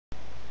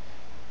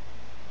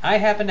I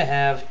happen to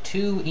have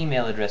two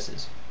email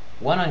addresses,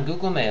 one on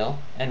Google Mail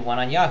and one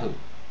on Yahoo.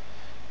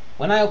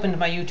 When I opened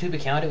my YouTube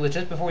account, it was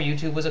just before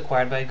YouTube was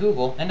acquired by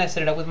Google, and I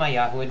set it up with my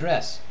Yahoo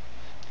address.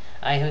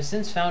 I have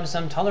since found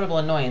some tolerable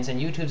annoyance in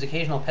YouTube's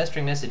occasional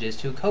pestering messages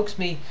to coax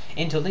me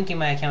into linking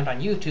my account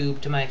on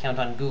YouTube to my account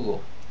on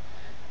Google.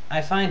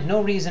 I find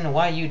no reason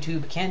why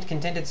YouTube can't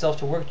content itself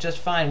to work just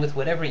fine with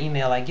whatever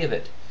email I give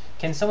it.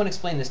 Can someone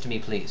explain this to me,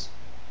 please?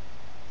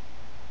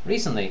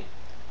 Recently,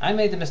 I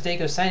made the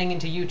mistake of signing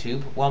into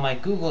YouTube while my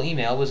Google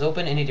email was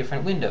open in a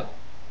different window.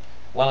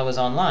 While I was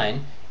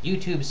online,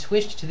 YouTube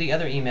switched to the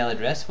other email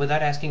address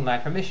without asking my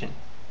permission.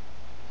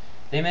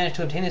 They managed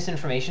to obtain this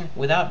information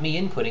without me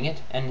inputting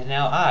it, and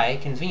now I,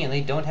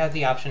 conveniently, don't have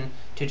the option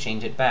to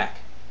change it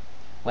back.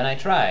 When I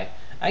try,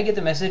 I get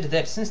the message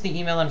that since the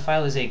email on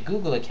file is a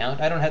Google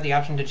account, I don't have the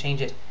option to change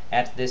it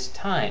at this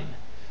time.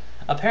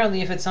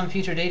 Apparently, if at some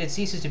future date it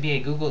ceases to be a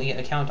Google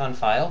account on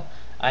file,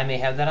 I may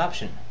have that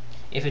option.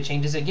 If it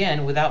changes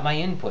again without my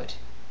input,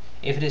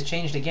 if it is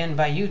changed again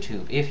by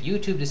YouTube, if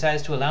YouTube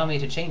decides to allow me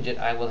to change it,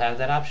 I will have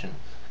that option.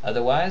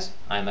 Otherwise,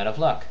 I'm out of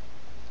luck.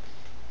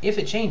 If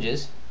it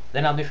changes,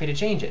 then I'll be free to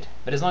change it,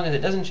 but as long as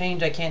it doesn't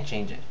change, I can't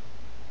change it.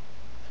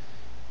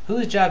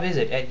 Whose job is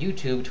it at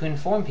YouTube to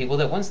inform people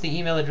that once the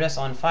email address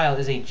on file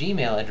is a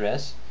Gmail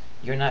address,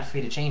 you're not free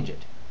to change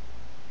it?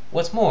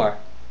 What's more,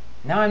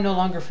 now I'm no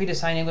longer free to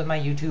sign in with my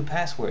YouTube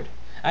password.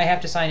 I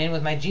have to sign in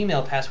with my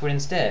Gmail password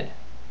instead.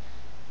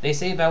 They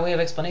say by way of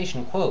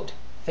explanation, quote,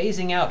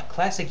 phasing out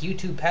classic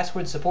YouTube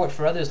password support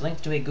for others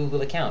linked to a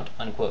Google account,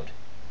 unquote.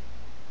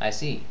 I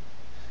see.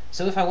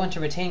 So if I want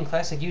to retain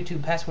classic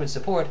YouTube password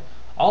support,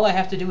 all I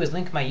have to do is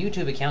link my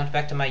YouTube account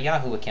back to my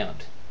Yahoo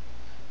account.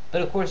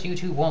 But of course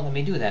YouTube won't let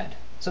me do that.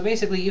 So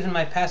basically even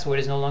my password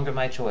is no longer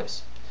my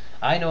choice.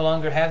 I no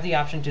longer have the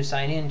option to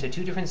sign in to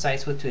two different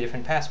sites with two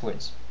different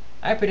passwords.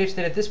 I predict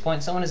that at this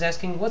point someone is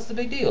asking, what's the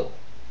big deal?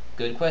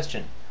 Good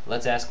question.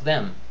 Let's ask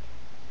them.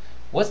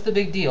 What's the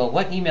big deal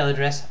what email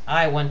address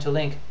I want to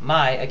link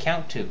my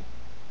account to?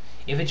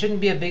 If it shouldn't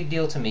be a big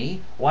deal to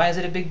me, why is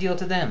it a big deal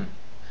to them?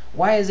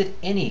 Why is it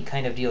any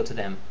kind of deal to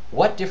them?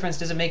 What difference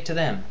does it make to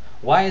them?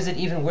 Why is it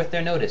even worth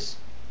their notice?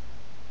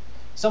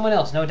 Someone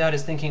else no doubt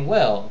is thinking,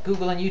 well,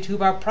 Google and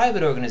YouTube are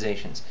private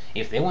organizations.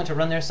 If they want to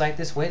run their site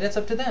this way, that's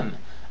up to them.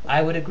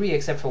 I would agree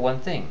except for one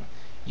thing.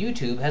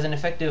 YouTube has an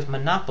effective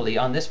monopoly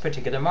on this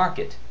particular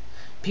market.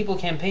 People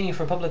campaigning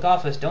for public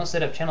office don't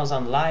set up channels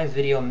on Live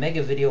Video,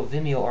 Mega Video,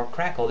 Vimeo, or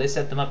Crackle. They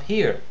set them up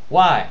here.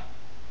 Why?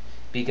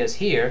 Because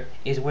here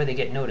is where they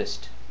get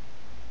noticed.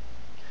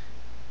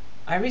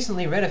 I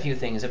recently read a few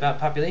things about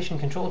population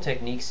control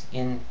techniques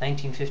in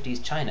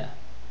 1950s China.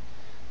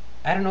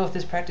 I don't know if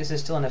this practice is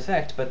still in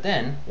effect, but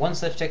then, one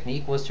such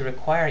technique was to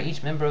require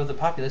each member of the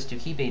populace to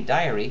keep a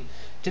diary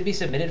to be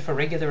submitted for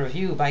regular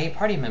review by a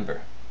party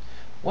member.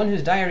 One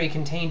whose diary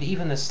contained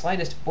even the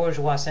slightest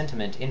bourgeois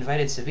sentiment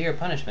invited severe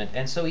punishment,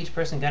 and so each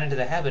person got into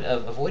the habit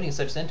of avoiding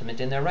such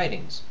sentiment in their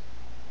writings.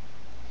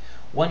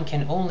 One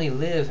can only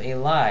live a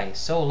lie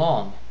so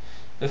long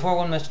before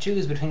one must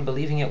choose between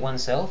believing it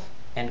oneself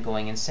and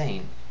going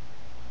insane.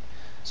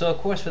 So of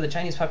course for the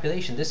Chinese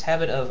population, this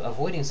habit of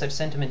avoiding such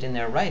sentiment in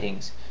their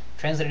writings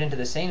translated into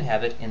the same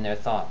habit in their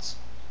thoughts.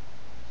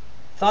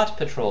 Thought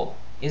patrol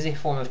is a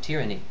form of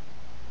tyranny.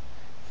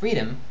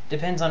 Freedom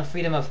depends on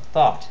freedom of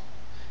thought.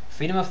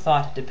 Freedom of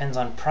thought depends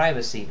on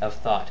privacy of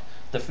thought,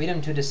 the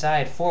freedom to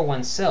decide for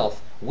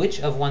oneself which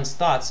of one's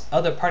thoughts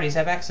other parties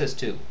have access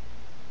to.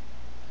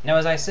 Now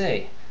as I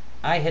say,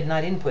 I had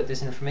not input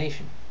this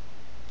information.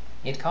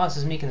 It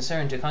causes me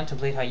concern to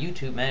contemplate how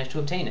YouTube managed to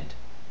obtain it.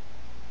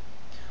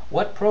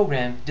 What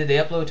program did they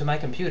upload to my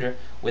computer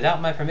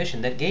without my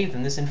permission that gave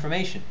them this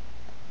information?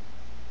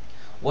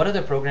 What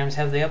other programs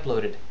have they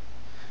uploaded?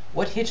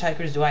 What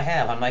hitchhikers do I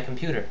have on my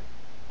computer?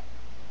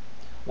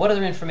 What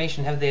other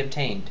information have they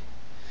obtained?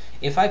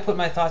 If I put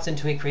my thoughts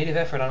into a creative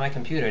effort on my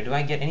computer, do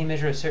I get any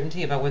measure of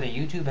certainty about whether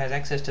YouTube has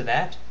access to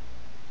that?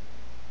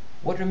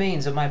 What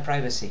remains of my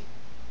privacy?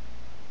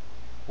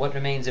 What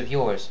remains of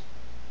yours?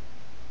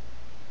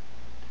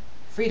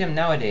 Freedom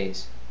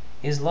nowadays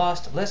is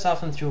lost less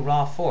often through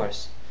raw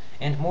force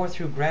and more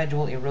through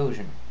gradual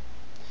erosion.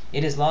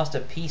 It is lost a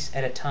piece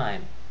at a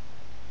time.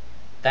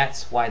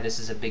 That's why this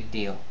is a big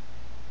deal.